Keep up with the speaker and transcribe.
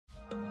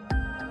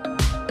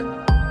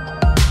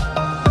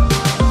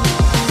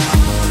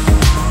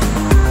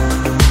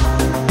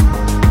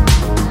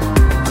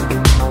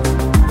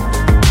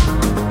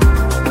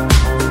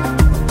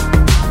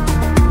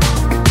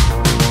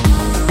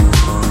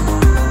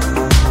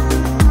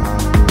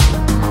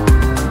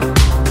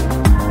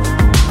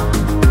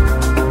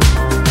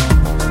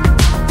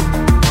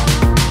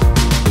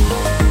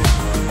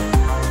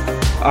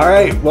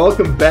right,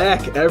 welcome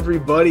back,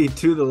 everybody,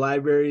 to the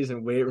Libraries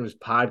and Weight Rooms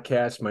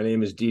podcast. My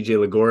name is DJ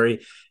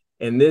Ligori,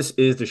 and this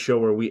is the show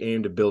where we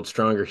aim to build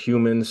stronger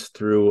humans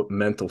through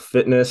mental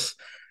fitness.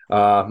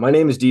 My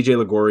name is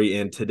DJ Ligori,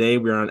 and today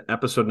we're on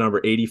episode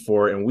number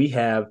 84, and we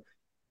have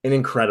an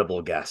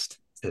incredible guest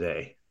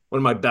today. One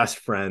of my best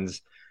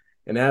friends,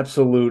 an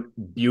absolute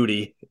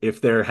beauty,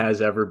 if there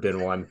has ever been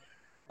one.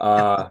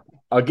 I'll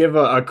give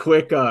a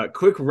quick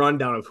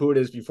rundown of who it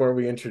is before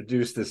we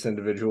introduce this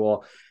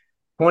individual.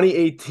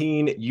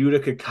 2018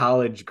 Utica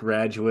College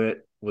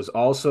graduate, was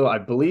also, I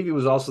believe he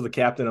was also the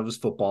captain of his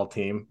football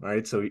team. All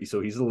right, so he's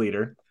the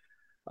leader.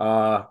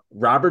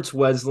 Roberts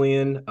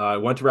Wesleyan,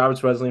 went to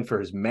Roberts Wesleyan for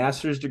his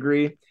master's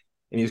degree,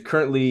 and he's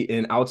currently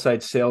an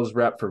outside sales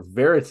rep for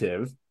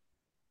Veritiv.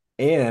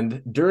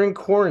 And during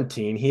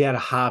quarantine, he had a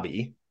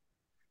hobby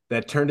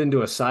that turned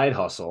into a side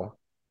hustle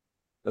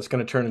that's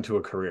going to turn into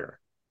a career.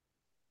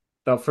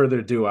 Without further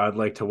ado, I'd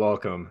like to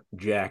welcome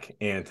Jack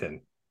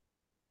Anten.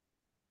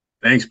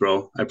 Thanks,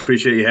 bro. I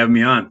appreciate you having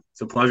me on.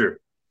 It's a pleasure.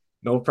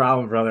 No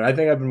problem, brother. I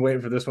think I've been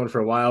waiting for this one for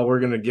a while.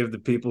 We're going to give the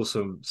people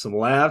some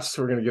laughs.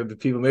 We're going to give the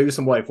people maybe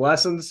some life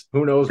lessons.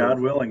 Who knows? God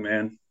willing,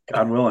 man.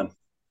 God willing.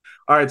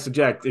 All right, so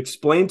Jack,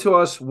 explain to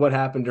us what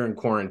happened during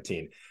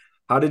quarantine.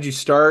 How did you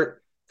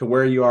start to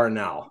where you are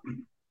now?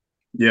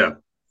 Yeah.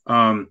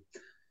 Well,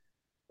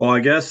 I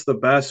guess the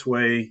best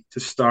way to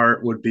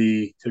start would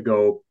be to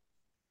go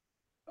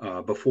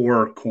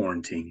before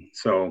quarantine.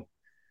 So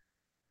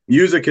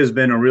music has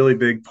been a really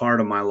big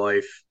part of my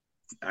life.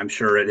 I'm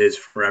sure it is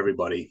for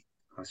everybody,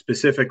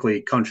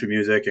 specifically country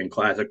music and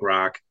classic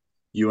rock.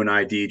 You and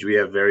I, Deej, we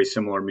have very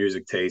similar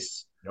music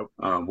tastes.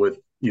 Yep. With,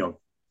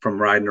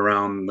 from riding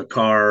around the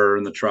car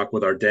and the truck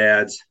with our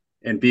dads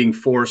and being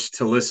forced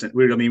to listen.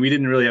 We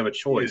didn't really have a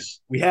choice.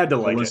 Yeah, we had to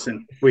like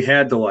listen. We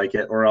had to like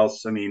it, or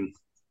else,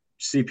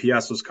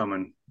 CPS was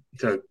coming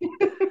to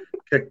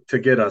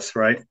get us,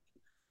 right?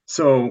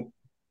 So,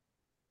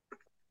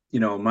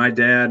 my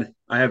dad,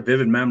 I have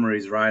vivid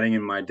memories riding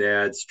in my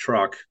dad's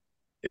truck.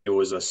 It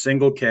was a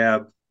single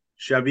cab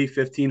Chevy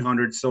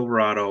 1500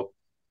 Silverado.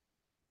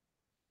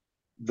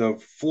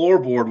 The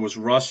floorboard was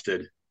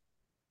rusted,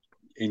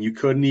 and you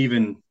couldn't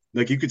even,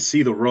 you could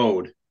see the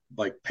road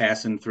like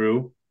passing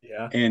through.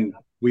 Yeah. And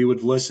we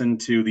would listen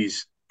to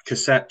these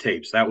cassette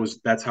tapes.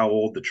 That's how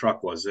old the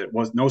truck was. It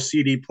was no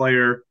CD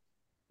player,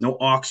 no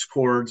aux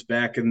cords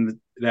back in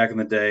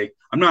the day.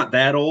 I'm not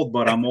that old,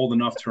 but I'm old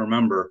enough to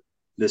remember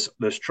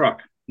this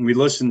truck. And we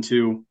listened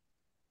to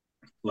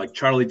like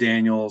Charlie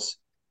Daniels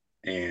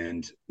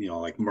and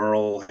like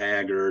Merle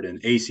Haggard and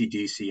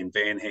AC/DC and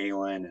Van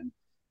Halen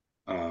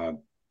and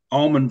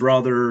Allman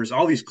Brothers,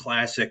 all these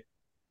classic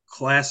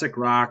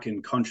rock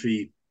and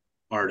country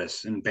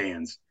artists and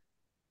bands.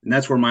 And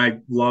that's where my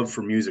love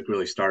for music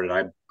really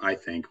started. I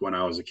think when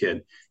I was a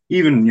kid,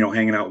 even,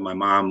 hanging out with my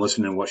mom,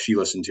 listening to what she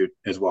listened to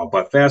as well.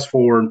 But fast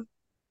forward,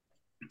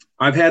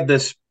 I've had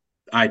this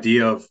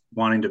idea of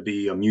wanting to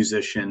be a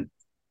musician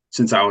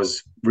since I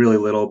was really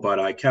little, but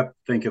I kept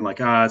thinking like,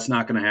 it's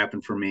not going to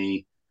happen for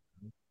me.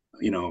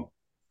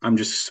 I'm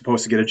just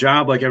supposed to get a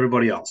job like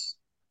everybody else.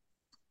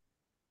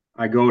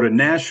 I go to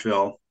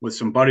Nashville with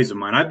some buddies of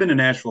mine. I've been to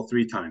Nashville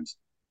 3 times,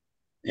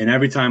 and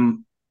every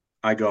time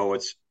I go,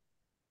 it's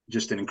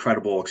just an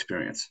incredible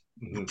experience.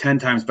 10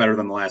 times better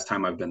than the last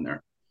time I've been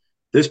there.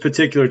 This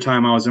particular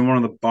time, I was in one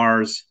of the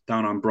bars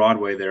down on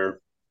Broadway there,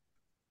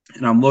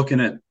 and I'm looking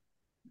at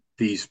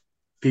these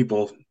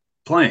people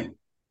playing.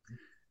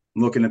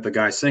 I'm looking at the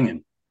guy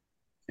singing,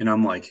 and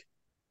I'm like,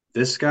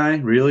 this guy,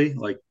 really?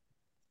 Like,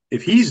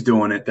 if he's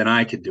doing it, then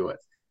I could do it.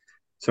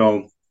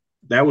 So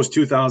that was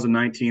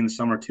 2019, the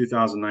summer of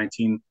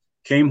 2019.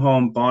 Came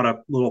home, bought a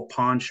little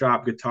pawn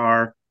shop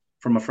guitar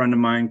from a friend of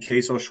mine,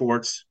 Queso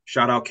Schwartz.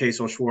 Shout out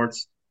Queso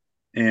Schwartz.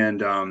 And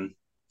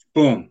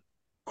boom,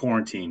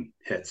 quarantine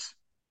hits.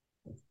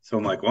 So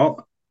I'm like,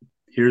 well,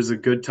 here's a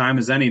good time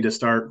as any to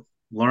start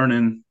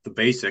learning the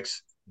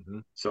basics.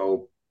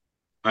 So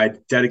I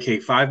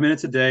dedicate 5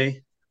 minutes a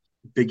day,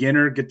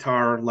 beginner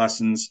guitar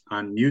lessons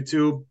on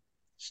YouTube.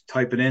 Just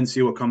type it in,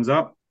 see what comes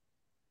up,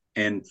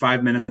 and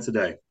 5 minutes a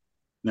day.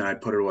 Then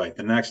I'd put it away.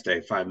 The next day,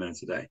 5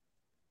 minutes a day.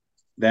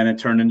 Then it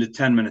turned into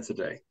 10 minutes a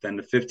day, then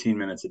to 15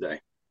 minutes a day.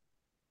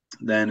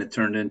 Then it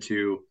turned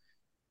into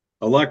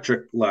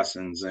electric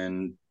lessons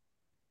and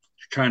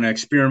trying to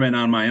experiment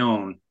on my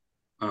own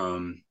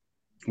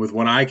with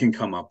what I can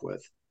come up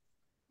with.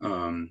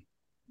 And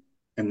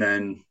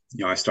then,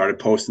 I started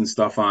posting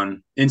stuff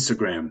on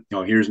Instagram.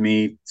 Here's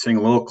me sing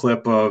a little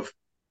clip of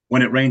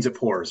When It Rains, It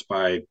Pours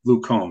by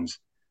Luke Combs.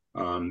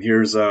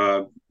 Here's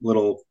a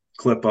little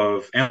clip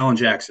of Alan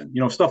Jackson,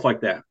 stuff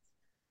like that.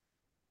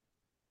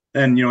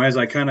 And, as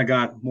I kind of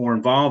got more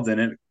involved in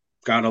it,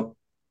 got a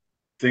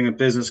thing of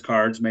business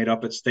cards made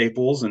up at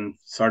Staples and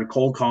started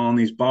cold calling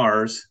these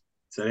bars.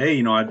 Said,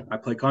 hey, I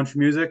play country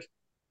music.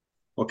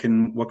 What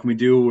can we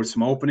do with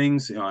some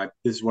openings?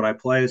 This is what I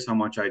play. This is how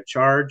much I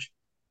charge.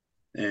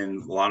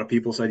 And a lot of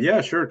people said,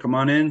 yeah, sure, come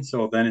on in.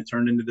 So then it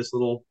turned into this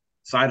little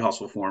side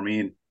hustle for me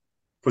and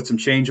put some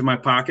change in my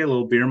pocket, a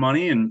little beer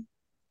money, and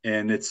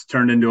and it's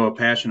turned into a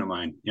passion of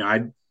mine.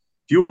 If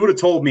you would have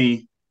told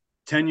me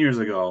 10 years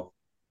ago,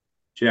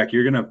 Jack,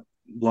 you're gonna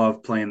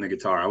love playing the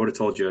guitar, I would have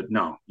told you,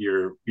 no,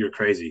 you're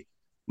crazy.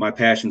 My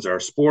passions are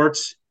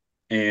sports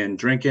and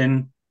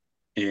drinking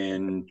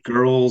and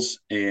girls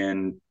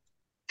and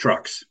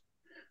trucks.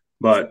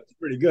 But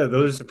Pretty good.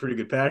 Those are some pretty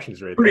good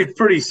passions right there.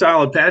 pretty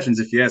solid passions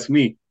if you ask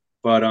me.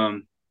 But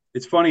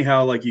it's funny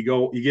how like you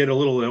get a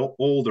little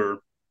older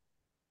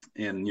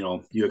and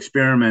you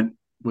experiment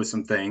with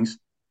some things.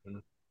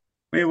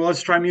 Hey, well,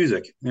 let's try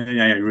music.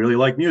 And I really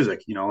like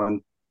music,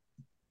 and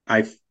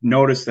I've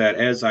noticed that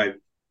as I've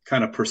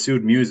kind of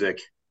pursued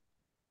music,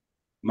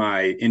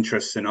 my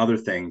interests in other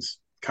things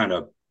kind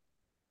of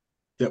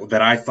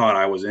that I thought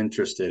I was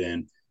interested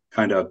in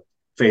kind of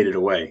faded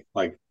away.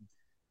 Like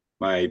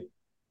my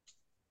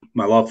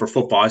my love for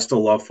football. I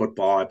still love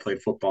football. I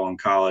played football in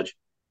college.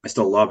 I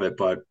still love it,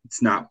 but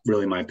it's not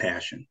really my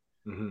passion.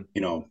 Mm-hmm.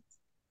 You know,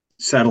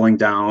 settling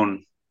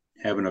down,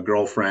 having a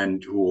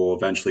girlfriend who will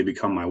eventually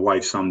become my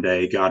wife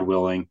someday, God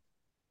willing,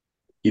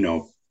 you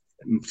know,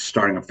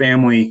 starting a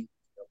family.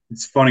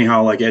 It's funny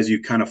how, like, as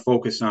you kind of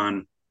focus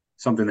on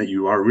something that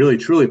you are really,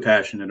 truly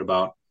passionate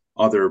about,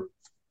 other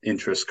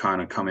interests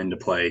kind of come into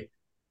play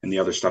and the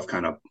other stuff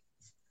kind of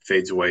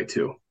fades away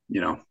too.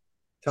 Sounds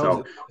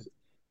So,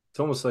 it's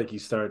almost like you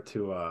start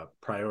to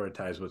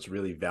prioritize what's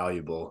really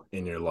valuable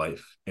in your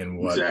life and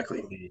what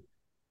exactly. really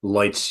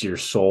lights your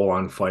soul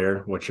on fire,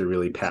 what you're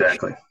really passionate.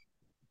 Exactly.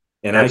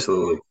 And I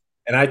Absolutely.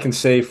 and I can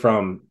say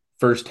from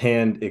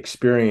firsthand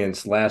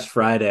experience, last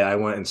Friday I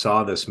went and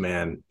saw this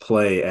man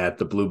play at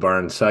the Blue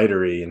Barn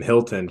Cidery in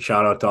Hilton.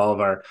 Shout out to all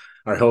of our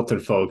Hilton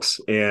folks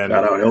and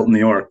Shout out Hilton, New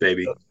York,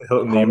 baby.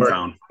 Hilton, New York.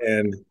 Hometown.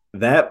 And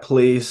that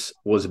place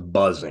was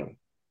buzzing.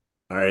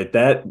 All right.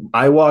 That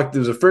I walked, it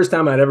was the first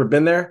time I'd ever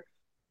been there.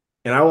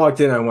 And I walked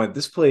in, I went,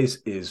 this place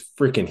is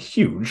freaking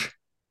huge.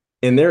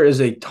 And there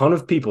is a ton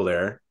of people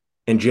there.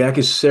 And Jack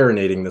is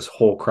serenading this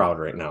whole crowd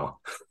right now.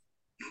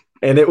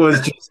 And it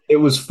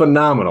was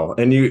phenomenal.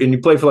 And you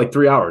played for like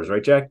 3 hours,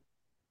 right, Jack?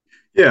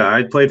 Yeah,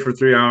 I played for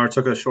 3 hours,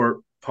 took a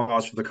short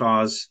pause for the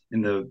cause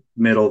in the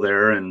middle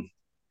there, and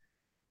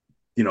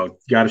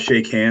got to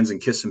shake hands and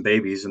kiss some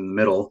babies in the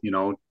middle.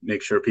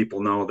 Make sure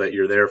people know that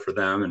you're there for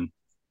them,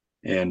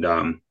 and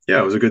yeah,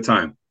 it was a good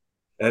time.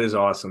 That is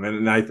awesome.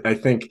 And I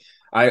think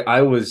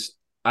I was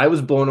I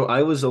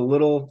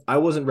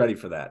wasn't ready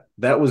for that.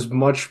 That was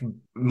much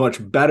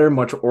better,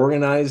 much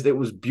organized. It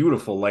was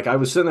beautiful. Like I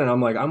was sitting there and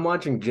I'm like, I'm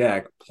watching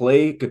Jack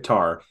play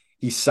guitar.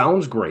 He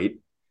sounds great,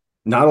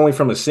 not only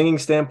from a singing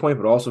standpoint,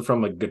 but also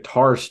from a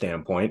guitar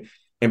standpoint.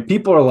 And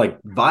people are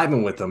like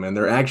vibing with him and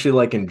they're actually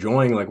like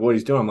enjoying like what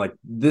he's doing. I'm like,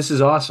 this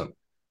is awesome.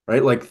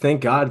 Right. Like,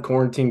 thank God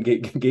quarantine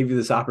gave you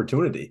this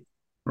opportunity.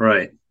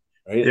 Right.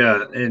 Right.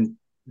 Yeah, and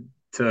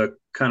to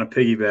kind of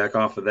piggyback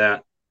off of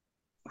that,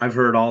 I've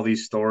heard all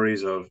these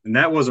stories and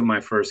that wasn't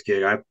my first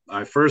gig.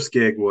 My first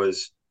gig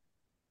was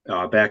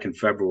back in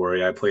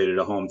February. I played at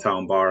a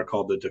hometown bar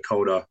called the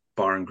Dakota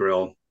Bar and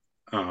Grill.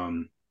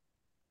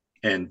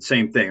 And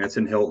same thing, that's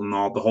in Hilton.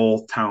 The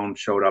whole town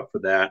showed up for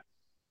that.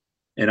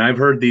 And I've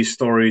heard these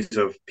stories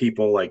of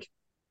people like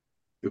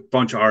a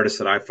bunch of artists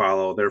that I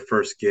follow, their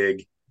first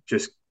gig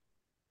just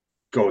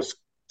goes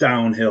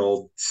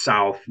downhill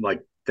south.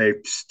 Like they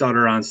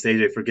stutter on stage,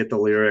 they forget the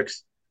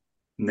lyrics,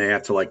 and they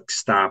have to like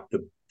stop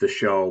the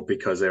show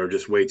because they were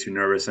just way too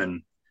nervous.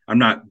 And I'm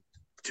not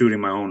tooting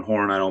my own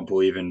horn. I don't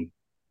believe in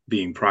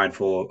being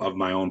prideful of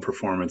my own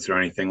performance or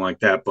anything like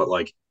that. But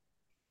like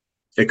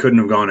it couldn't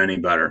have gone any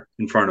better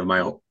in front of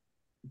my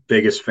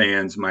biggest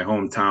fans, my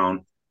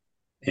hometown.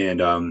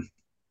 And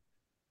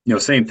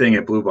same thing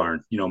at Blue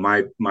Barn.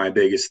 My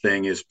biggest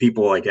thing is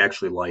people like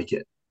actually like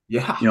it.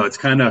 Yeah. It's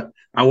kind of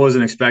I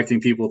wasn't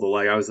expecting people to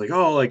like. I was like,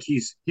 oh, like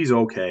he's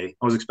okay.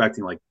 I was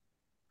expecting like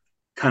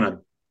kind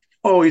of,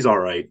 oh, he's all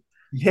right.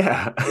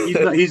 Yeah.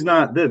 He's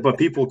not this, but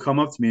people come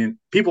up to me and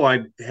people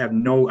I've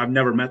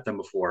never met them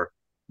before.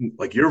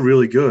 Like, you're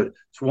really good.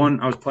 So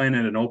I was playing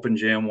at an open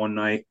jam one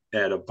night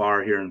at a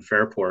bar here in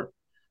Fairport,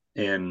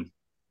 and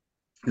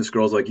this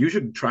girl's like, you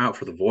should try out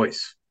for The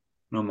Voice.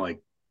 And I'm like,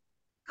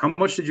 how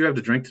much did you have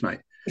to drink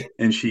tonight?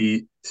 And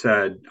she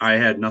said, I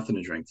had nothing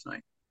to drink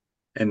tonight.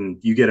 And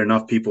you get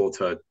enough people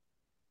to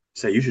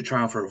say you should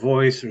try out for a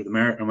Voice or the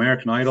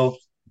American Idol,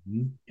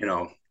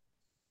 Mhm.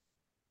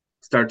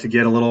 Start to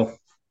get a little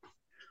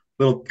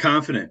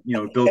confident,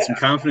 build some Yeah.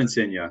 confidence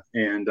in you.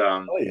 And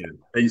Oh yeah.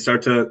 then you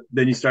start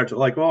to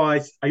like, well,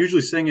 I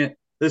usually sing it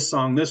this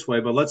song this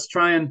way, but let's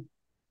try and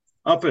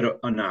up it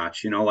a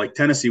notch, like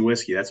Tennessee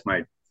Whiskey. That's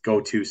my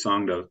go-to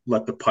song to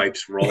let the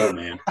pipes roll,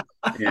 man.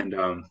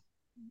 And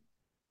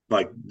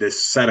like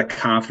this set of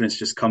confidence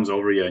just comes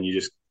over you and you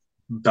just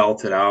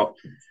belt it out,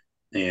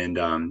 and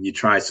you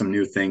try some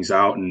new things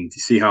out and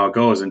you see how it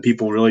goes, and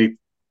people really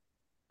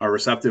are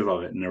receptive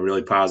of it and they're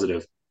really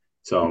positive.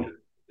 So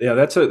Yeah,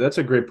 that's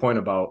a great point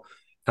about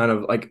kind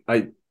of like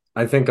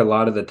I think a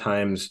lot of the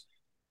times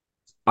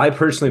I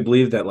personally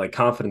believe that like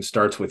confidence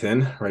starts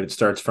within, right? It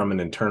starts from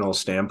an internal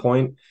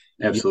standpoint.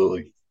 You,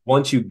 absolutely.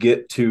 once you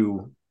get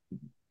to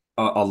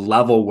a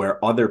level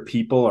where other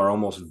people are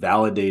almost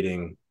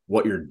validating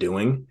what you're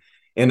doing.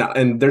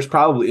 And there's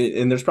probably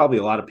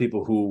a lot of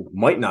people who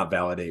might not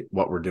validate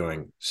what we're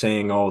doing,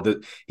 saying, "Oh,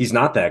 that he's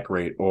not that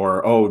great,"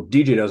 or "Oh,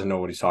 DJ doesn't know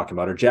what he's talking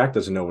about," or "Jack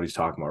doesn't know what he's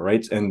talking about,"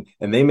 right? And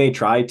they may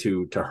try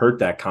to hurt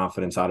that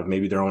confidence out of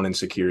maybe their own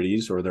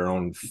insecurities or their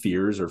own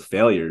fears or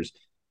failures.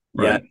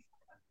 Yet Right.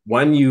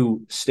 when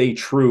you stay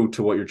true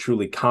to what you're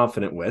truly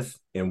confident with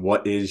and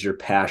what is your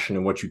passion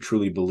and what you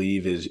truly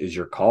believe is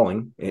your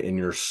calling and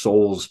your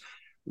soul's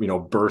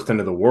birth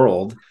into the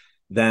world,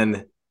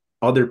 then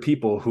other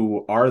people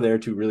who are there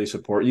to really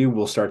support you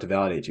will start to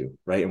validate you,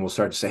 right? And will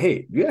start to say,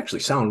 "Hey, you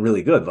actually sound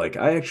really good. Like,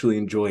 I actually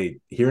enjoy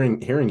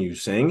hearing you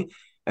sing."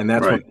 And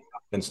that's when Right.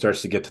 it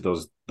starts to get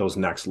to those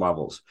next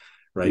levels,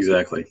 right?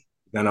 Exactly.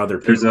 Then other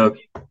There's people.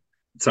 a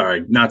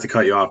sorry, not to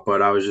cut you off,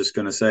 but I was just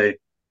gonna say,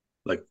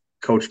 like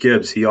Coach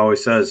Gibbs, he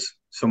always says,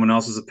 someone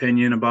else's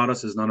opinion about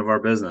us is none of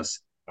our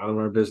business. Out of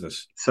our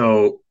business.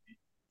 So,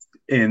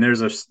 and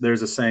there's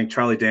a saying,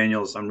 Charlie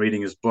Daniels, I'm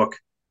reading his book,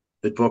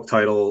 the book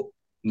title,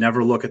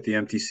 Never Look at the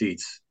Empty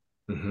Seats.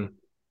 Mm-hmm.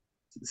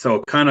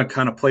 So kind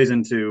of plays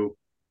into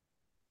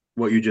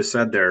what you just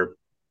said there.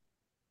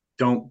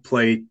 Don't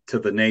play to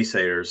the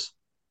naysayers.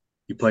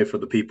 You play for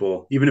the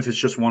people, even if it's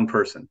just one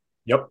person.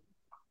 Yep.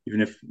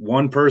 Even if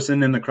one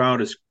person in the crowd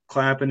is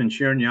clapping and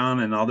cheering you on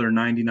and other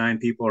 99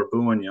 people are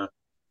booing you,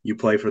 you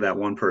play for that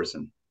one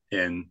person.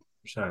 And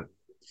 100%.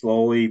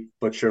 slowly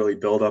but surely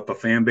build up a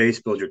fan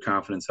base, build your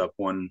confidence up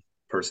one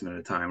person at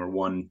a time or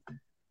one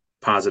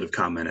positive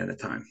comment at a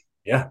time.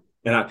 Yeah.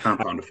 And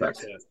Compound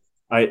effect.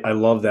 I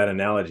love that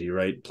analogy,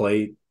 right?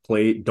 Don't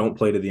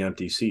play to the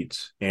empty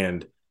seats.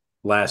 And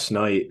last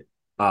night,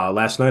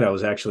 last night I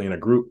was actually in a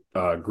group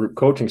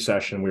coaching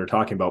session. We were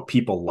talking about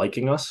people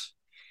liking us.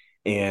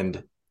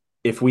 And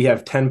if we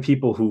have 10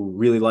 people who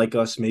really like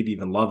us, maybe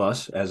even love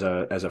us as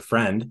a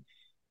friend,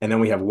 and then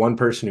we have one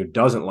person who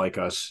doesn't like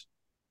us,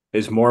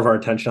 is more of our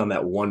attention on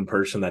that one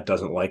person that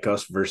doesn't like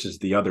us versus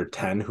the other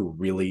 10 who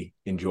really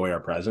enjoy our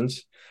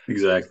presence,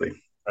 Exactly.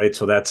 right?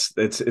 So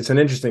it's an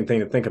interesting thing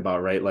to think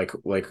about, right? Like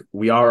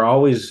we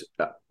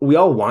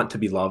all want to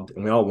be loved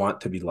and we all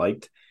want to be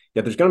liked,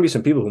 yet there's going to be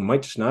some people who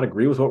might just not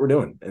agree with what we're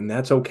doing, and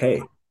that's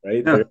okay,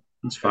 right? Yeah,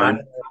 that's They're not fine.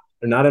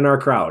 they're not in our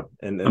crowd,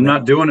 I'm and that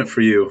not doing it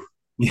for you.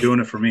 I'm doing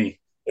it for me.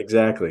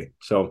 exactly.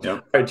 So, all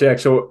Yep. right, Jack.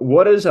 So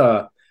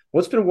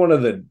what's been one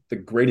of the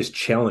greatest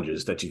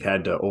challenges that you've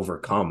had to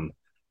overcome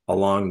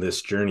along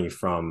this journey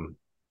from,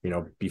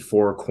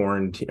 before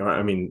quarantine, or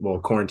I mean, well,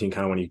 quarantine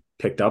kind of when you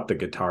picked up the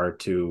guitar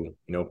to,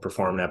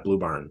 performing at Blue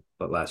Barn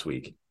last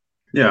week?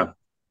 Yeah.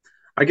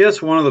 I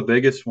guess one of the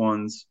biggest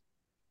ones,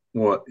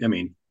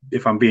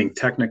 if I'm being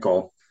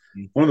technical,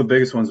 one of the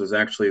biggest ones was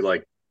actually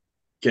like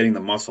getting the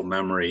muscle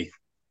memory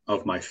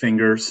of my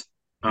fingers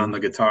on Mm-hmm. the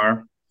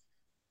guitar.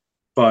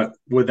 But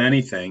with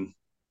anything,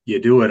 you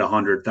do it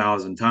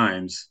 100,000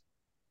 times,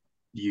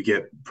 you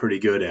get pretty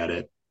good at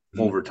it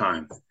Mm-hmm. over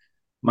time.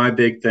 My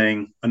big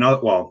thing,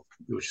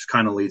 which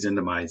kind of leads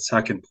into my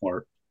second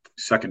part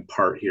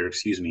here,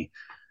 excuse me.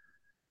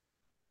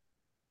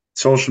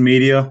 Social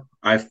media,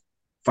 I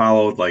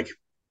followed like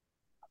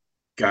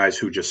guys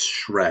who just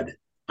shred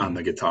on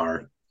the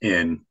guitar.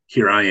 And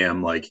here I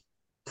am, like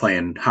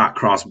playing hot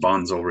cross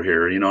buns over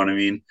here. You know what I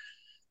mean?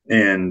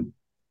 And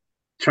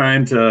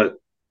trying to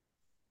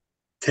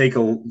take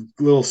a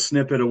little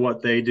snippet of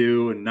what they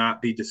do and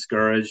not be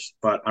discouraged.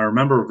 But I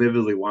remember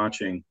vividly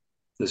watching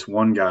this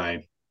one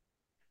guy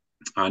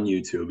on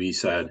YouTube. He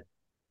said,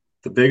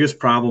 the biggest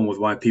problem with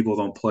why people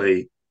don't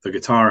play the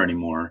guitar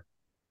anymore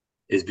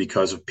is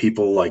because of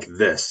people like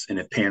this. And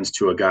it pans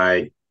to a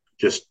guy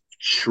just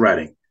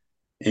shredding.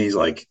 And he's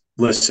like,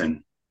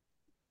 listen,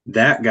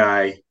 that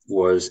guy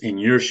was in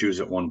your shoes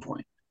at one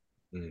point.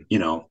 Mm-hmm. You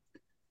know,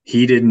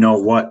 he didn't know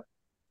what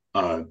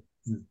a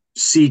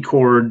C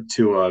chord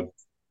to a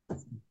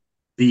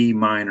B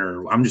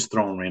minor. I'm just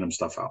throwing random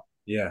stuff out.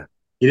 Yeah.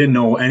 He didn't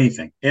know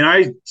anything,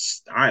 and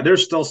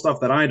there's still stuff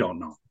that I don't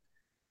know.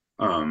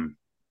 Um,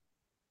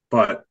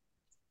 but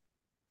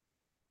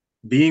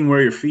being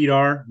where your feet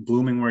are,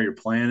 blooming where you're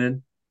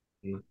planted,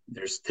 Mm-hmm.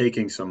 there's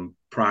taking some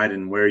pride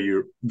in where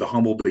you're the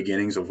humble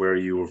beginnings of where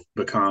you've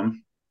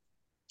become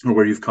or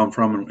where you've come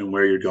from and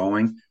where you're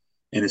going.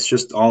 And it's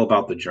just all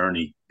about the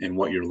journey and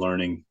what you're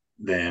learning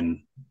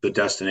than the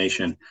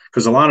destination.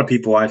 Because a lot of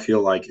people, I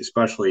feel like,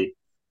 especially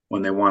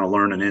when they want to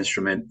learn an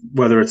instrument,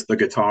 whether it's the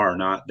guitar or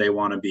not, they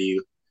want to be,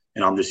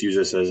 and I'll just use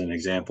this as an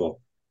example,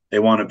 they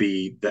want to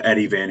be the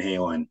Eddie Van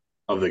Halen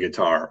of the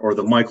guitar or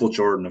the Michael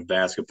Jordan of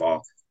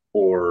basketball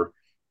or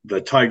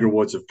the Tiger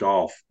Woods of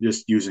golf,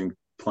 just using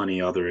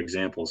plenty other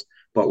examples.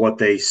 But what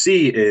they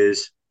see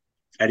is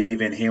Eddie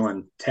Van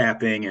Halen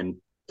tapping and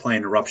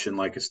playing Eruption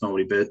like it's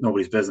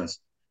nobody's business.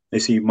 They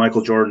see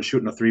Michael Jordan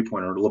shooting a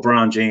 3-pointer,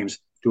 LeBron James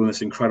doing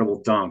this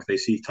incredible dunk. They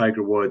see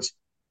Tiger Woods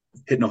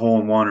hitting a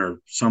hole in one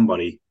or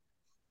somebody.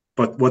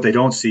 But what they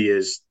don't see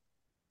is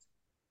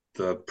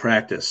the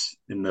practice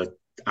and the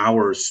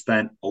hours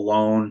spent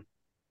alone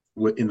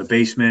in the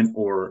basement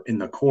or in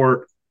the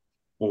court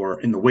or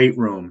in the weight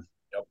room,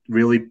 Yep.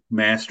 really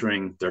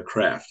mastering their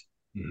craft.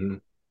 Mm-hmm.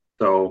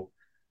 So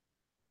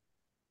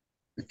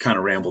I kind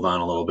of rambled on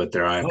a little bit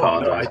there. I No, no,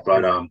 apologize,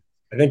 but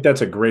I think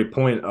that's a great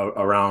point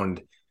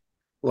around,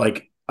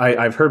 like,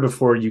 I've heard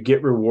before, you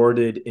get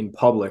rewarded in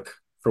public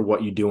for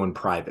what you do in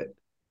private.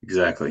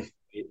 exactly,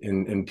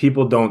 And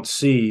people don't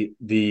see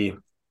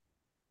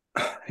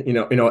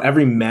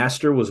every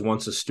master was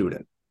once a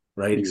student,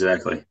 right?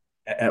 exactly.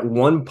 At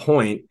one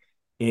point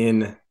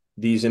in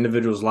these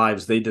individuals'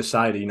 lives, they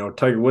decided,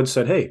 Tiger Woods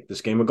said, "Hey,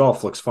 this game of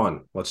golf looks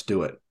fun. Let's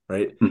do it."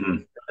 Right? Hmm.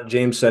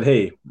 James said,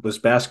 "Hey, this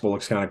basketball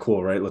looks kind of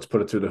cool, right? Let's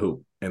put it through the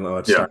hoop and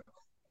let's Yeah, start."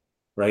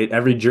 Right?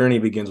 Every journey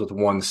begins with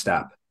one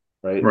step,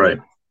 right? And right.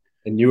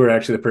 and you were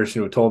actually the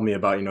person who told me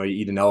about, you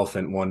eat an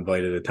elephant one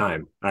bite at a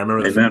time. I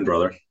remember the Amen,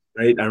 brother.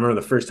 right? I remember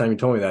the first time you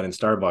told me that in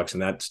Starbucks,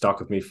 and that stuck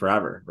with me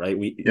forever, right?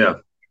 Yeah,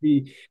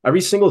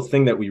 Every single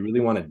thing that we really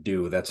want to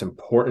do that's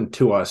important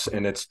to us,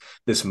 and it's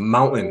this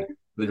mountain,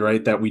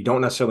 right? That we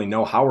don't necessarily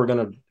know how we're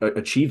going to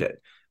achieve it,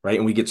 right?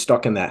 And we get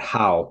stuck in that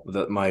how.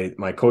 That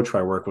my coach who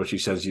I work with, she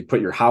says, you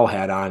put your how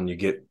hat on, you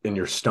get and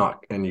you're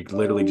stuck, and you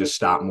literally just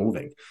stop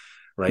moving,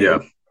 right? yeah,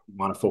 And you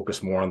want to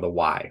focus more on the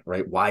why,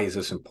 right? Why is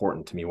this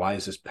important to me? Why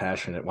is this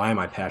passionate? Why am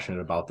I passionate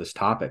about this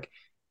topic?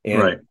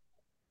 And right.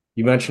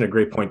 you mentioned a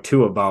great point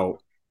too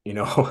about, you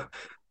know,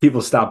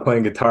 people stop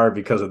playing guitar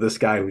because of this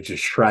guy who's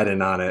just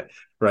shredding on it,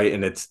 right?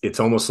 And it's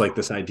almost like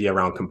this idea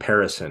around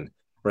comparison,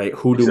 right?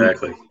 Who do we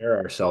Exactly. compare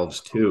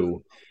ourselves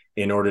to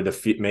in order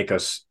to make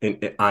us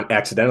on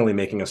accidentally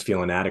making us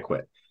feel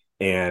inadequate?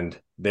 And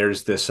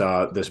there's this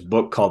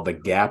book called The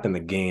Gap and the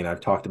Gain.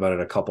 I've talked about it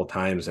a couple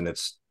times, and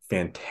it's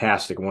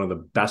fantastic. One of the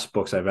best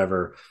books I've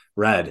ever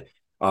read.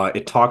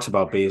 It talks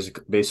about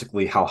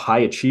basically how high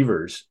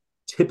achievers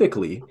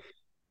typically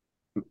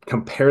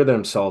compare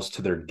themselves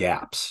to their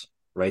gaps,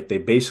 right? They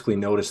basically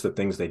notice the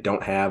things they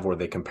don't have, or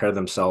they compare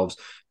themselves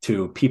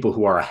to people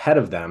who are ahead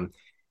of them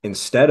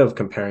instead of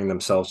comparing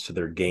themselves to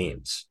their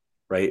gains,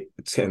 right?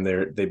 And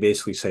they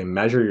basically say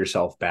measure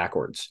yourself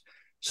backwards.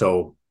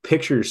 So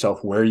picture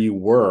yourself where you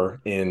were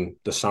in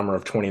the summer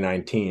of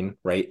 2019,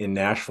 right? In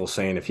Nashville,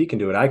 saying, if he can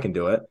do it, I can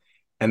do it.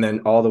 And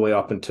then all the way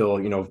up until,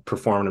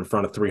 performing in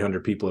front of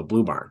 300 people at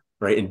Blue Barn,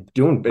 right? And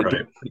doing it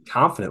Right. pretty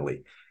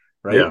confidently,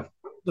 right? Yeah.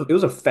 It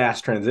was a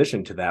fast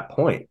transition to that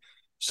point.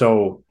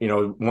 So,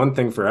 one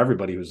thing for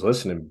everybody who's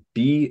listening,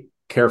 be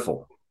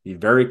careful. Be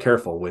very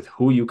careful with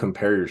who you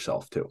compare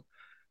yourself to.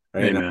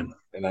 Right. Amen.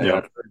 And Yep.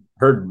 I've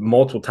heard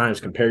multiple times,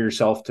 compare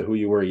yourself to who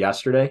you were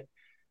yesterday.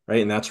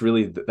 Right. And that's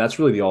really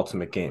the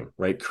ultimate game,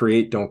 right?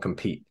 Create, don't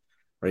compete.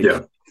 Right.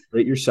 Yeah.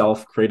 Create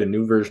yourself, create a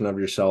new version of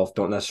yourself.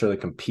 Don't necessarily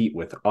compete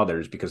with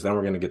others, because then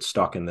we're going to get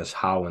stuck in this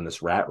how in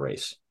this rat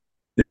race.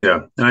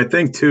 Yeah. And I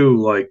think too,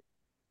 like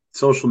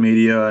social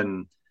media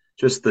and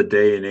just the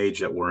day and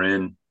age that we're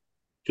in,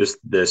 just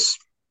this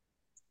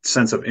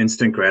sense of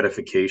instant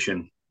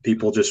gratification.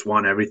 People just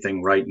want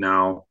everything right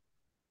now,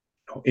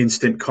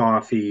 instant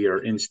coffee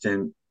or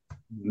instant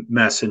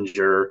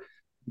messenger.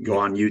 Go Yeah.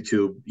 on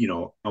YouTube.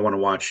 I want to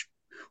watch,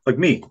 like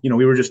me.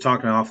 We were just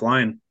talking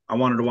offline. I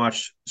wanted to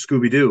watch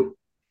Scooby Doo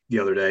the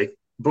other day.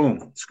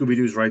 Boom, Scooby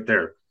Doo's right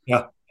there.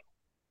 Yeah.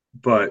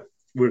 But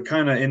we're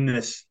kind of in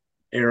this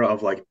era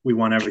of like we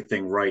want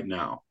everything right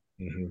now.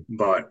 Mm-hmm.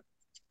 But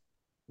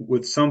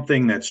with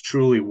something that's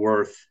truly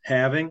worth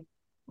having,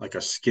 like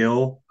a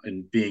skill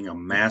and being a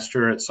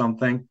master at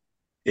something,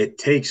 it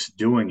takes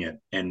doing it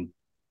and,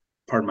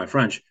 pardon my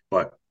French,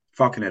 but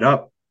fucking it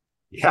up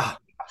Yeah.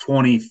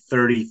 20,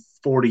 30,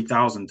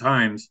 40,000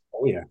 times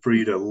Oh, yeah. for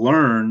you to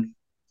learn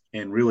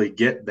and really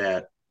get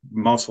that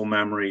muscle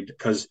memory.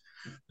 Because,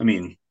 I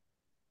mean,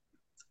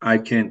 I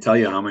can't tell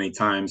you how many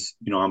times,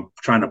 I'm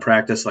trying to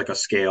practice like a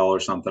scale or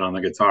something on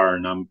the guitar.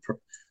 And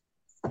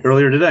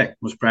earlier today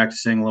was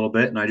practicing a little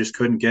bit and I just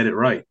couldn't get it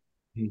right.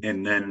 Mm-hmm.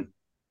 And then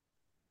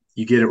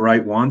you get it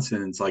right once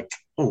and it's like,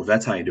 oh,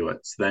 that's how you do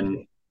it. So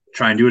then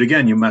try and do it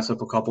again. You mess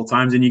up a couple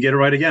times and you get it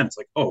right again. It's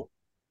like, oh,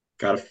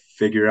 got to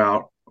figure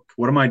out,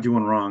 what am I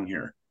doing wrong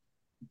here?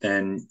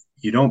 Then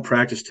you don't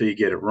practice till you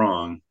get it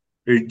wrong.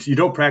 Or you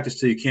don't practice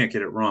till you can't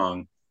get it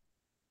wrong.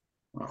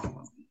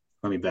 Oh,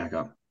 let me back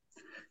up.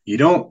 You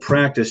don't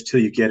practice till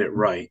you get it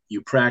right.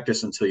 You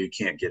practice until you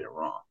can't get it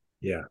wrong.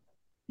 Yeah.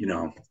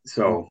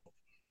 So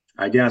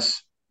I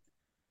guess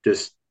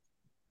just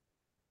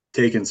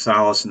taking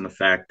solace in the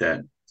fact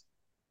that,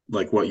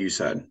 like what you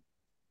said,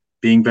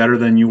 being better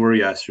than you were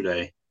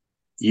yesterday,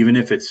 even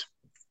if it's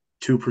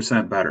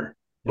 2% better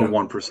or Yeah.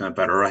 1%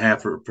 better or a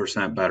half a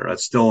percent better,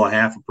 that's still a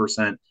half a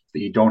percent that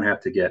you don't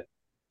have to get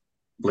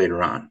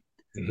later on.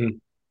 Mm-hmm.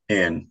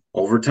 And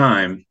over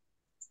time,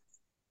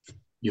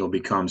 you'll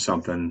become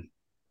something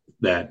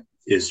that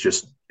is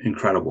just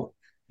incredible.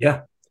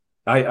 Yeah.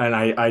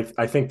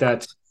 I think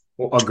that's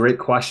a great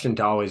question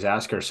to always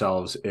ask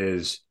ourselves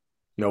is,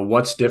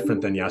 what's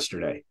different than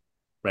yesterday,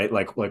 right?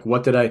 Like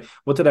what did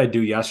I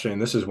do yesterday?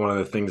 And this is one of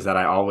the things that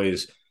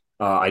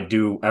I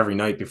do every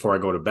night before I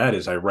go to bed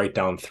is I write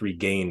down 3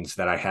 gains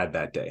that I had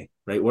that day,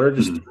 right? What are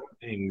just Mm-hmm.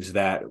 things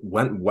that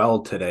went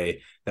well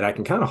today that I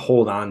can kind of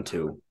hold on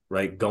to,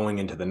 right, going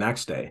into the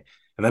next day.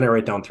 And then I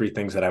write down 3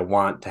 things that I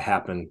want to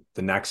happen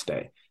the next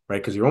day,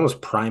 right? Because you're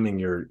almost priming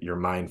your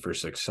mind for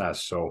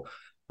success. So,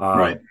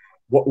 Right.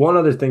 one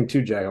other thing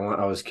too, Jack,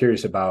 I was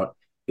curious about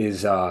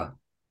is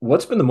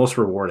what's been the most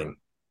rewarding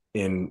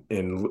in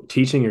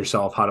teaching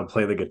yourself how to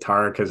play the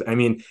guitar? Because I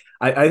mean,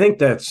 I think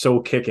that's so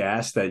kick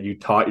ass that you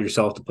taught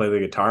yourself to play the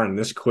guitar in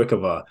this quick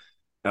of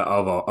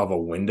a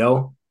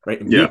window,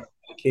 right? And being Yeah.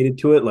 dedicated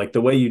to it, like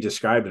the way you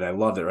described it, I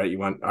loved it, right? You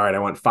went, all right, I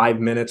went 5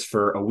 minutes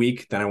for a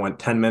week, then I went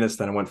 10 minutes,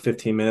 then I went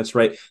 15 minutes,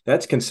 right?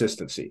 That's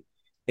consistency.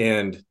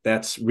 And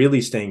that's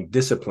really staying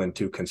disciplined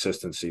to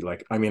consistency.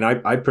 Like, I mean,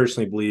 I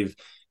personally believe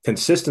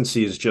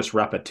consistency is just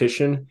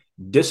repetition.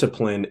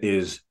 Discipline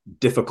is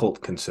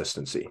difficult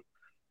consistency,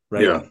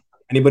 right? Yeah.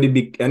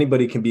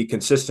 Anybody can be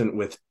consistent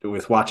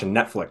with watching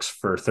Netflix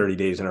for 30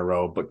 days in a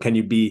row, but can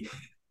you be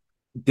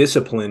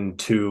disciplined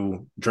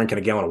to drinking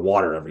a gallon of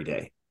water every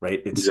day,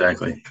 right? It's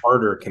Exactly.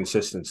 harder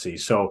consistency.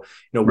 So,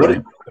 what is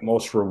Right. the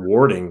most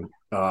rewarding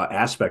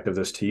aspect of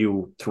this to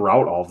you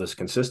throughout all this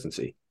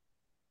consistency?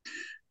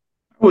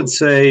 I would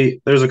say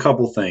there's a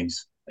couple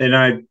things, and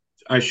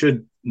I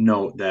should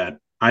note that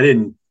I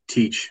didn't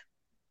teach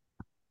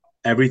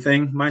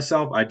everything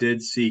myself. I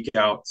did seek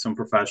out some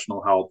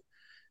professional help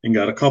and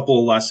got a couple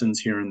of lessons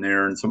here and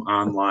there and some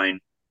online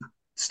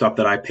stuff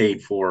that I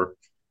paid for.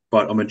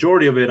 But a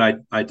majority of it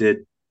I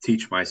did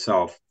teach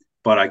myself.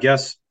 But I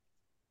guess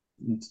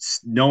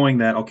knowing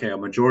that, okay, a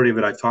majority of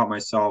it I taught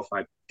myself,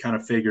 I kind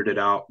of figured it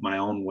out my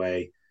own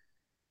way.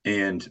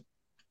 And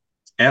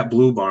at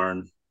Blue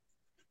Barn,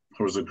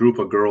 there was a group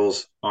of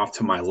girls off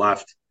to my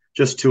left,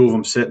 just two of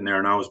them sitting there,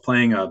 and I was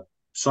playing a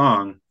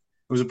song.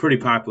 It was a pretty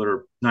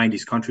popular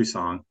 90s country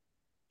song.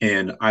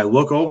 And I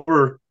look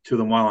over to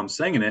them while I'm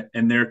singing it,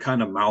 and they're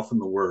kind of mouthing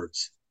the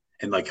words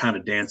and like kind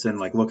of dancing,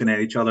 like looking at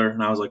each other.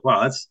 And I was like,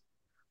 wow,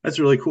 that's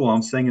really cool.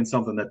 I'm singing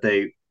something that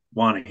they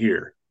want to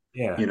hear,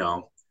 Yeah. you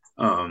know.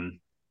 Um,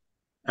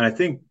 and I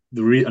think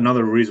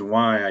another reason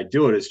why I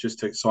do it is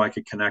just so I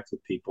could connect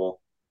with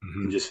people and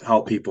Mm-hmm. just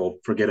help people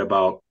forget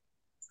about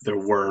their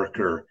work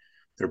or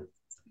their,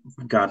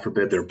 God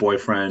forbid, their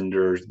boyfriend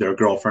or their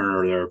girlfriend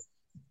or their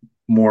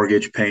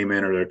mortgage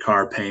payment or their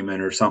car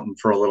payment or something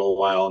for a little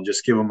while, and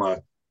just give them a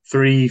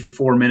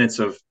 3-4 minutes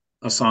of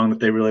a song that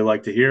they really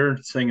like to hear,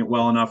 sing it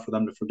well enough for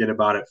them to forget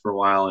about it for a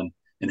while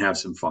and have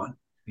some fun.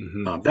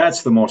 Mm-hmm.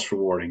 That's the most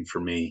rewarding for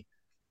me,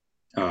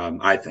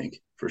 I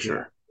think, for Yeah.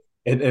 sure.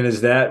 And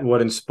is that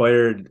what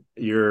inspired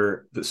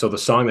the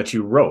song that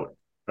you wrote,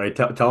 right?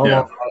 Tell them all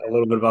Yeah. a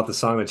little bit about the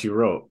song that you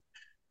wrote.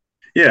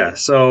 Yeah.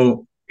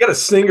 So You got a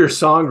singer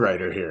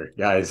songwriter here,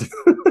 guys.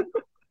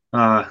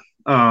 uh,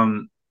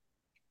 um,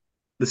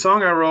 the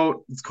song I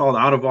wrote, it's called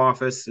Out of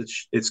Office.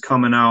 It's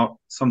coming out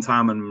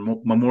sometime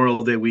on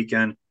Memorial Day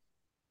weekend.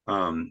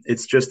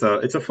 It's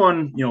a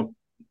fun,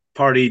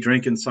 party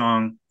drinking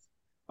song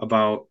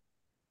about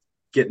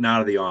getting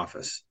out of the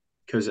office,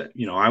 because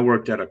I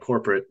worked at a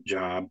corporate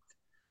job,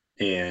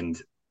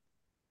 and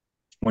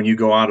when you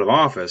go out of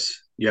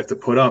office, you have to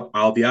put up,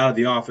 I'll be out of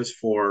the office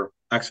for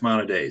X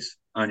amount of days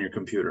on your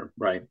computer,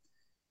 right?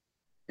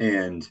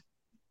 And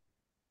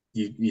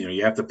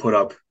you have to put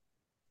up,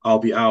 I'll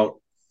be out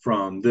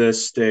from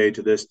this day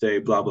to this day,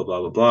 blah blah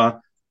blah blah blah.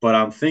 But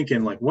I'm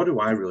thinking, like, what do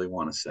I really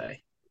want to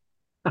say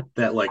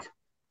that like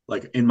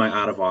in my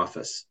out of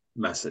office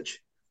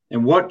message,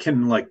 and what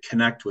can like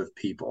connect with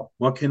people,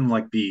 what can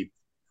like be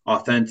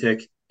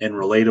authentic and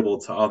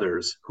relatable to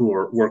others who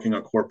are working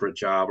a corporate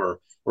job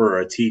or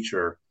a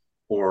teacher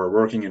or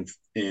working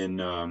in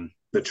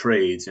the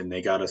trades, and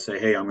they got to say,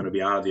 hey, I'm going to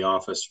be out of the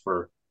office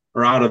for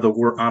or out of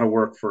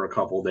work for a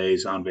couple of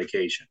days on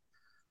vacation.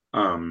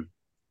 Um,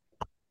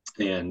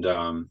 and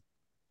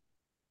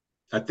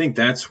I think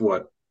that's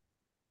what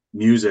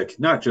music,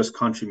 not just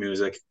country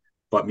music,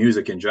 but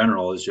music in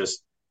general, is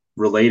just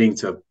relating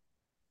to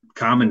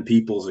common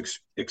people's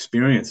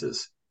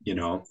experiences.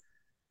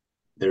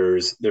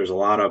 There's a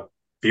lot of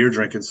beer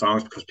drinking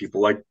songs because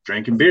people like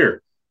drinking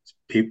beer.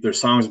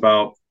 There's songs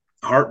about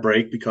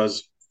heartbreak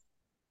because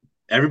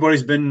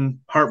everybody's been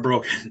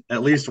heartbroken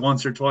at least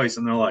once or twice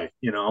in their life.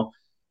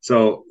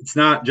 So it's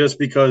not just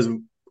because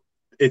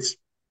it's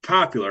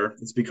popular,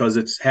 it's because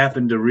it's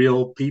happened to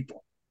real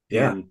people.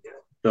 Yeah. And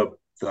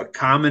the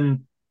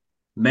common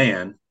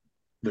man,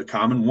 the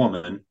common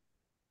woman,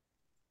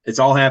 it's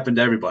all happened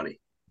to everybody.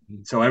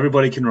 So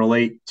everybody can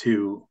relate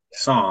to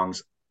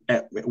songs,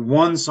 at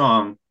one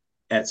song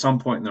at some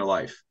point in their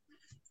life.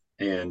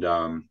 And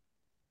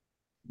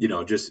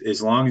just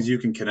as long as you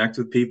can connect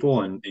with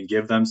people and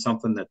give them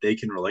something that they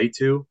can relate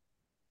to,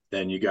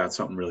 then you got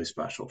something really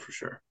special for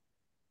sure.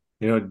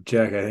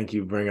 Jack, I think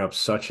you bring up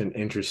such an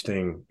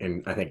interesting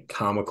and I think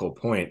comical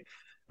point,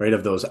 right?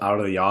 Of those out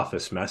of the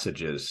office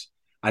messages.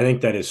 I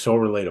think that is so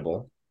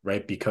relatable,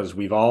 right? Because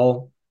we've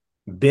all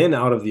been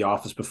out of the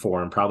office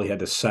before and probably had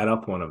to set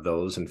up one of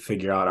those and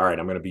figure out, all right,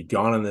 I'm going to be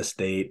gone on this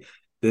date,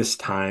 this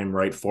time,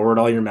 right? Forward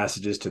all your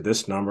messages to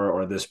this number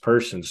or this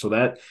person. So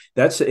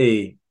that's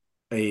a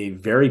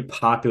very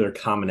popular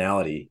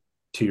commonality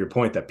to your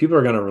point that people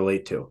are going to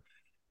relate to,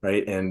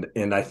 right?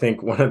 And I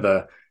think one of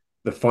the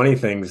funny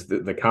things,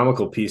 the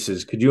comical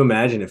pieces, could you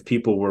imagine if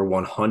people were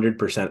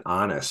 100%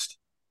 honest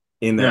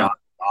in their Yeah.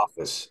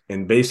 office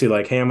and basically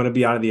like, hey, I'm going to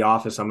be out of the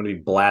office. I'm going to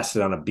be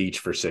blasted on a beach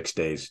for 6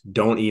 days.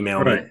 Don't email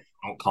me. Right.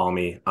 Don't call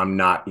me. I'm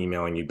not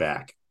emailing you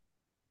back.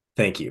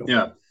 Thank you.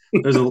 Yeah.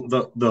 There's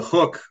the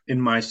hook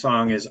in my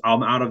song is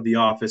I'm out of the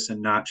office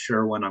and not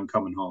sure when I'm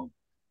coming home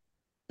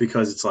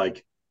because it's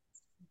like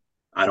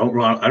I don't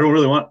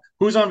really want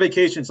who's on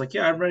vacation. It's like,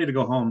 yeah, I'm ready to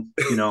go home,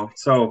 you know.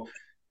 So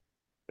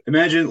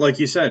imagine, like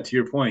you said, to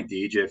your point,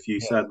 DJ, if you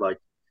Yeah. said like,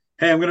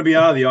 hey, I'm gonna be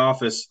out of the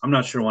office. I'm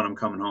not sure when I'm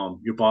coming home.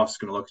 Your boss is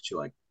gonna look at you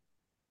like,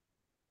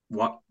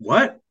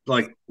 what?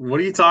 Like, what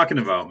are you talking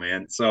about,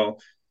 man? So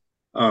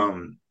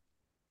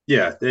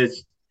yeah,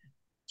 it's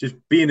just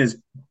being as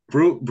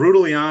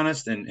brutally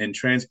honest and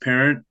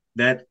transparent.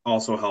 That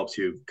also helps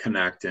you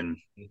connect and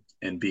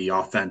be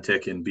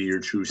authentic and be your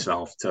true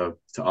self to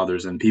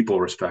others, and people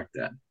respect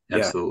that. Yeah.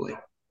 Absolutely.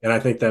 And I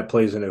think that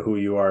plays into who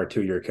you are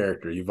to your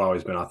character. You've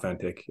always been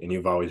authentic and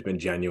you've always been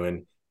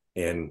genuine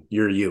and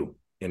you're you.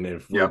 And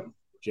if we're Yep.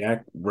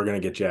 Jack, we're going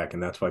to get Jack.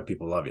 And that's why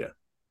people love you.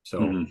 So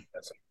Mm-hmm.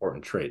 that's an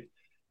important trait. Uh,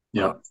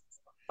 Yep.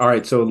 all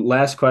right. So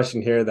last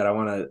question here that I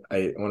want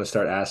to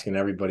start asking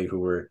everybody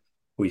who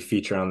we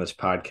feature on this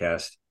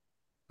podcast.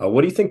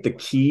 What do you think the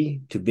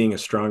key to being a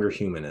stronger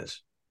human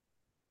is?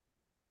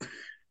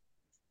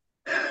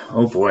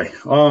 Oh boy.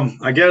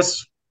 I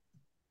guess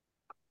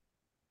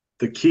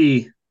the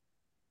key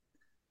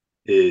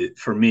is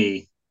for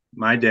me.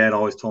 My dad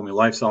always told me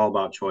life's all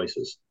about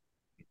choices.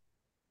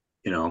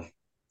 You know,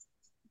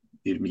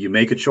 you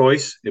make a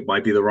choice. It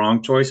might be the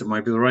wrong choice. It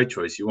might be the right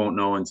choice. You won't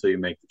know until you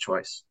make the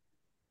choice.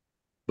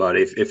 But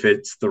if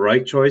it's the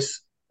right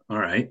choice, all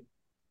right,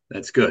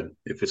 that's good.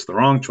 If it's the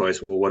wrong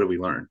choice, well, what do we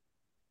learn?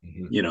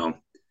 Mm-hmm. You know,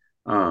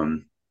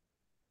 um,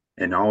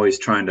 and always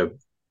trying to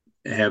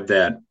have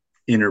that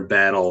inner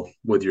battle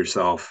with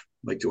yourself.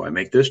 Like, do I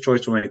make this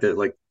choice? Do I make that?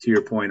 Like to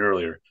your point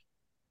earlier,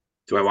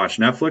 do I watch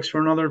Netflix for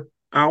another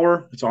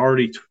hour? It's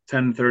already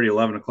 10:30,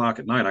 11 o'clock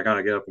at night. I got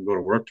to get up and go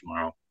to work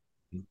tomorrow.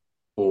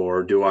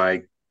 Or do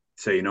I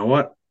say, you know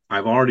what?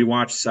 I've already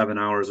watched 7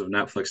 hours of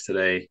Netflix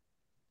today.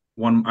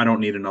 I don't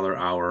need another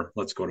hour.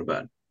 Let's go to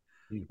bed.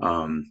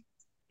 Um,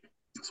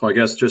 so I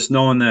guess just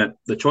knowing that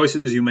the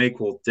choices you make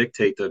will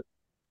dictate the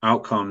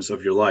outcomes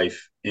of your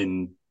life.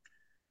 In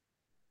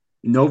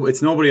no,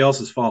 it's nobody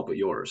else's fault but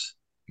yours.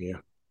 Yeah.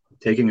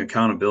 Taking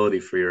accountability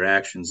for your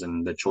actions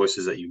and the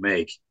choices that you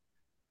make,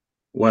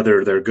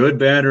 whether they're good,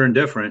 bad, or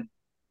indifferent,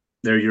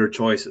 they're your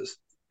choices.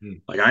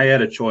 Mm. Like I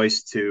had a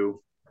choice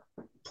to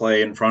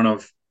play in front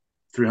of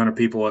 300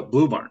 people at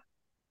Blue Barn.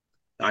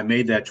 I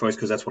made that choice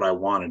because that's what I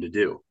wanted to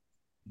do.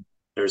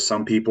 There's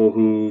some people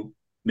who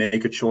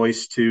make a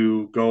choice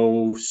to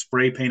go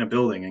spray paint a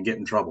building and get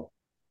in trouble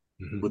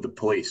Mm-hmm. with the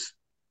police.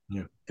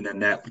 Yeah. And then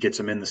that gets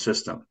them in the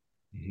system.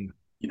 Mm-hmm.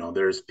 You know,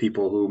 there's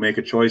people who make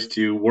a choice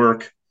to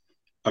work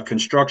a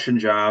construction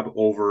job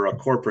over a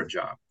corporate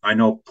job. I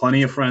know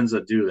plenty of friends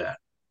that do that,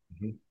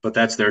 Mm-hmm. but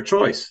that's their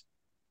choice.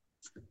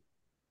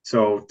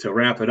 So to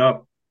wrap it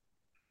up,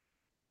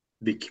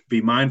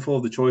 be mindful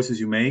of the choices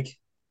you make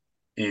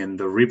and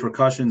the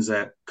repercussions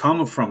that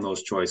come from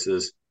those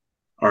choices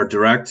are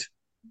direct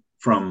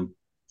from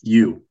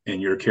you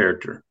and your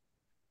character.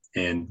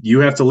 And you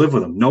have to live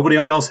with them.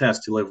 Nobody else has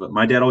to live with them.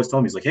 My dad always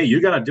told me, he's like, hey,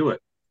 you got to do it.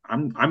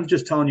 I'm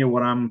just telling you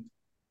what I'm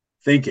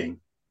thinking,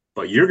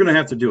 but you're going to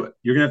have to do it.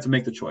 You're going to have to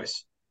make the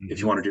choice if Mm-hmm.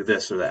 you want to do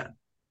this or that.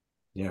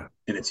 Yeah.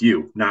 And it's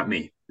you, not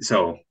me.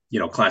 So, you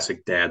know,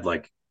 classic dad,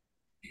 like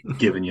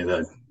giving you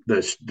the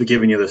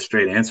giving you the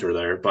straight answer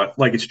there. But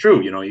like, it's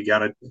true, you know, you got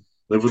to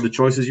live with the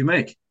choices you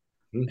make.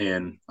 Mm-hmm.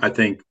 And I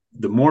think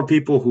the more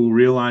people who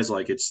realize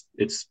like it's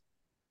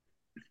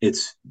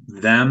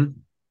them,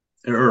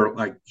 or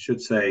I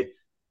should say,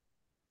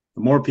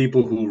 the more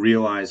people who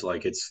realize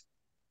like it's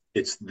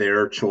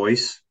their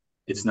choice,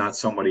 it's not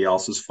somebody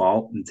else's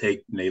fault, and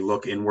they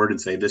look inward and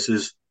say, this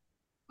is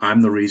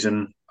I'm the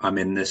reason I'm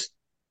in this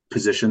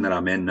position that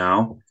I'm in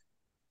now.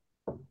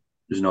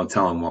 There's no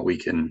telling what we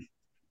can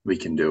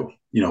do,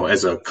 you know,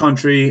 as a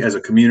country, as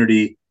a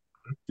community,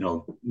 you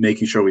know,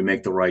 making sure we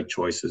make the right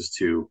choices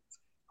to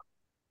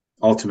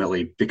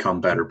ultimately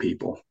become better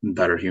people and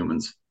better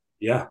humans.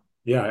 Yeah.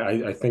 Yeah.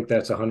 I think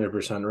that's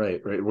 100%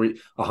 right. Right.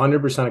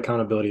 100%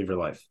 accountability of your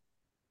life.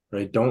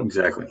 Right.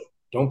 Exactly.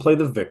 Don't play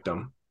the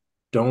victim.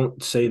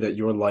 Don't say that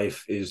your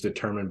life is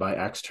determined by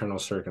external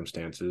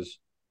circumstances.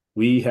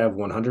 We have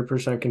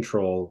 100%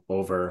 control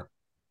over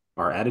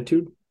our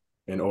attitude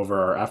and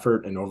over our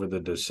effort and over the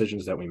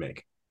decisions that we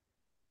make.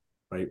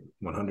 Right.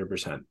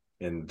 100%.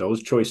 And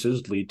those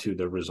choices lead to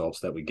the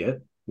results that we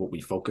get. What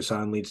we focus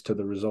on leads to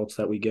the results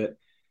that we get.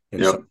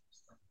 And Yep.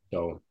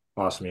 so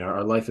awesome. Yeah,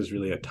 our life is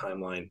really a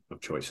timeline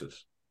of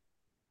choices.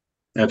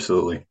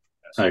 Absolutely.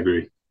 Yes. I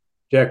agree.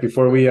 Jack,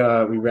 before we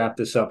wrap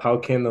this up, how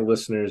can the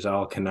listeners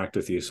all connect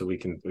with you so we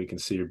can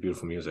see your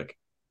beautiful music?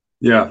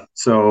 Yeah.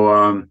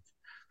 So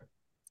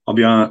I'll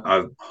be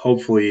on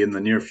hopefully in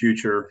the near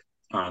future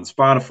on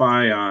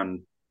Spotify,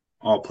 on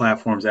all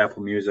platforms,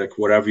 Apple Music,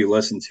 whatever you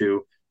listen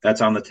to.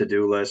 That's on the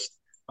to-do list.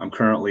 I'm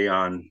currently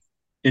on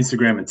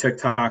Instagram and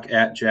TikTok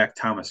at Jack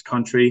Thomas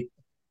Country.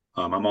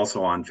 I'm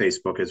also on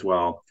Facebook as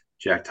well,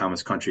 Jack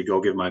Thomas Country. Go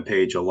give my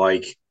page a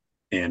like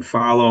and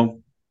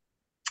follow.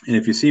 And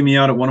if you see me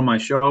out at one of my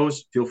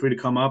shows, feel free to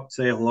come up,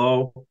 say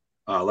hello.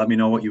 Let me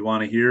know what you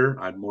want to hear.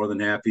 I'm more than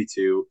happy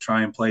to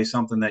try and play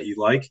something that you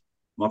like.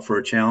 I'm up for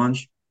a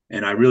challenge.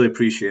 And I really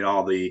appreciate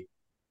all the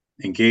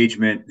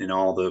engagement and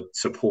all the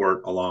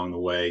support along the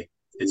way.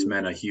 It's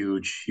meant a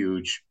huge,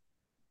 huge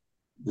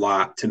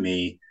lot to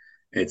me.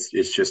 It's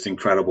just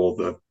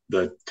incredible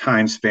the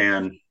time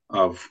span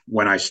of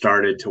when I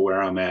started to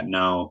where I'm at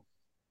now.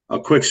 A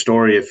quick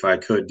story, if I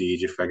could,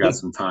 Deej, if I got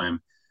some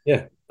time.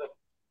 Yeah.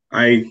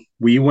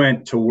 We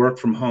went to work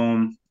from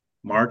home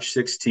March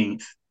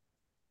 16th.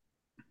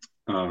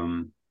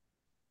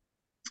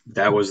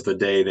 That was the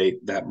day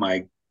that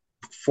my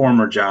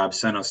former job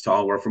sent us to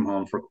all work from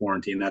home for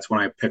quarantine. That's when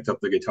I picked up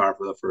the guitar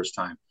for the first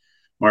time.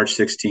 March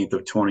 16th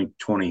of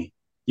 2020.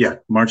 Yeah,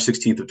 March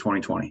 16th of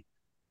 2020.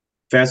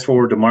 Fast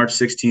forward to March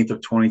 16th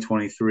of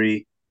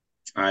 2023,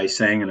 I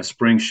sang in a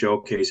spring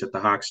showcase at the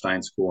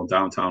Hochstein School in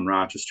downtown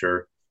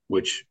Rochester,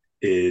 which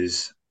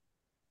is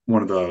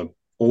one of the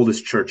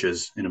oldest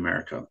churches in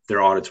America.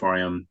 Their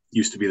auditorium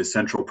used to be the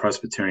Central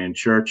Presbyterian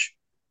Church,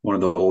 one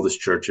of the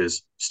oldest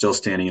churches still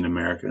standing in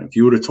America. And if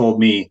you would have told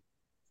me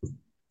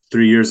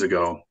 3 years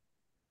ago,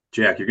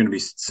 Jack, you're going to be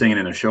singing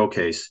in a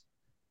showcase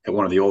at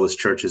one of the oldest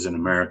churches in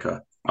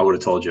America, I would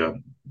have told you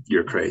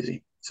you're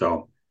crazy.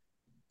 So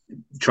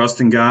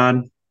trust in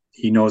God.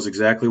 He knows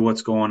exactly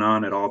what's going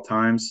on at all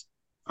times.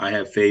 I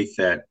have faith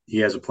that he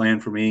has a plan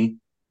for me,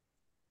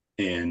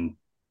 and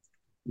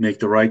make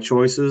the right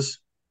choices,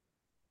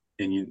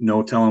 and you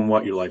know, telling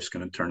what your life's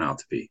going to turn out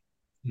to be.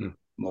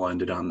 We'll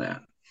end it on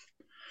that.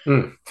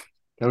 Got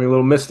me a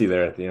little misty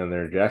there at the end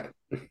there, Jack.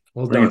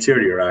 Well done. Bring a tear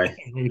to your eye.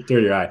 Bring a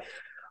tear to your eye.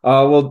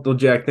 Well,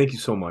 Jack, thank you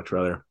so much,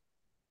 brother.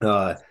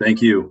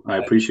 Thank you. I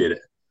appreciate it.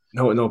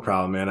 No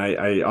problem, man.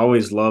 I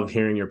always love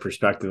hearing your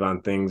perspective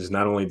on things.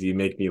 Not only do you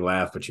make me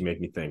laugh, but you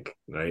make me think,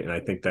 right? And I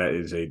think that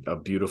is a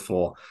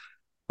beautiful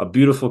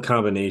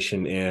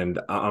combination, and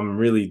I'm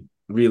really,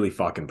 really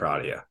fucking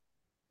proud of you,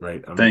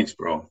 right? Thanks,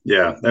 bro.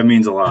 Yeah, that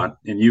means a lot.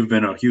 And you've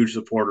been a huge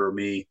supporter of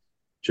me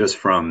just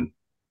from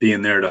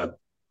being there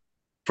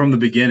from the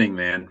beginning,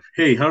 man.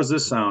 Hey, how does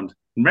this sound?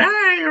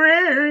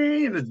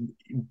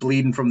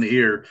 Bleeding from the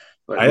ear.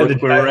 But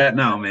look where we're at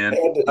now, man.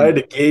 I had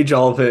to gauge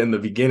all of it in the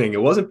beginning.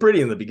 It wasn't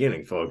pretty in the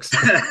beginning, folks.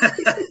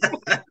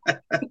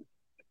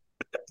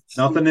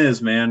 Nothing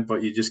is, man,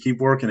 but you just keep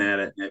working at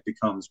it and it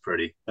becomes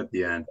pretty at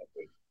the end.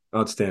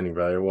 Outstanding,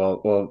 brother.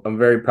 Well, I'm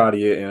very proud of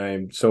you, and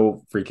I'm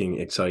so freaking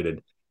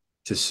excited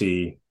to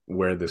see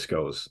where this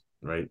goes.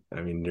 Right?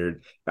 I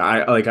mean,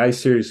 I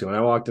seriously, when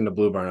I walked into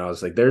Blue Barn, I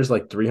was like, there's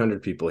like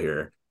 300 people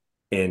here,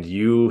 and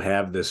you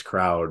have this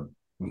crowd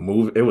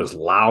move. It was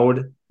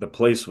loud. The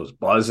place was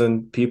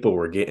buzzing. People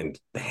were getting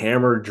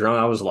hammered, drunk.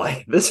 I was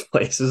like, this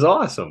place is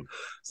awesome.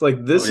 It's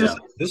like, this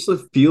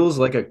feels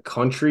like a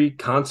country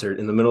concert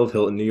in the middle of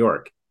Hilton, New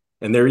York.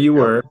 And there you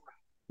were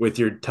with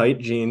your tight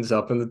jeans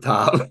up in the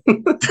top.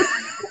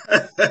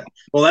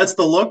 Well, that's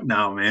the look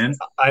now, man.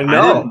 I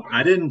know.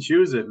 I didn't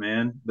choose it,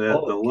 man. The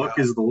look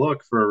is the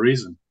look for a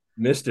reason.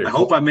 I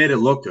hope I made it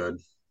look good.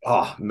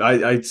 Oh,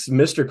 it's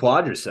Mr.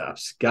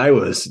 Quadriceps. Guy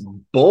was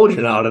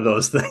bulging out of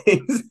those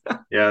things.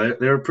 Yeah,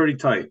 they were pretty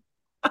tight.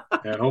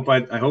 I hope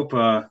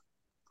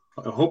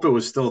it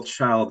was still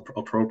child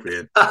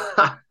appropriate.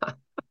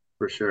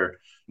 For sure.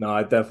 No,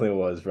 it definitely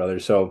was, brother.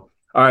 So,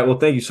 all right. Well,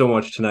 thank you so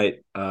much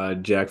tonight,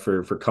 Jack,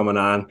 for coming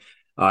on.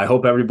 I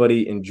hope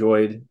everybody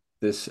enjoyed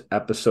this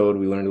episode.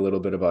 We learned a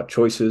little bit about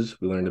choices.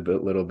 We learned a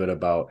little bit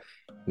about,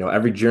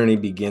 every journey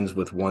begins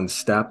with one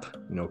step.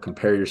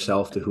 Compare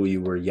yourself to who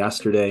you were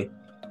yesterday.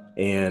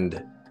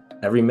 And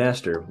every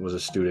master was a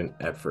student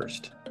at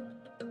first,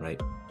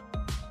 right?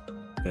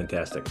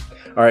 Fantastic.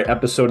 All right,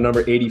 episode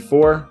number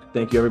 84.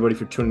 Thank you, everybody,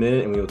 for tuning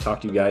in, and we will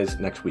talk to you guys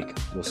next week.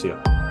 We'll see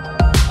you.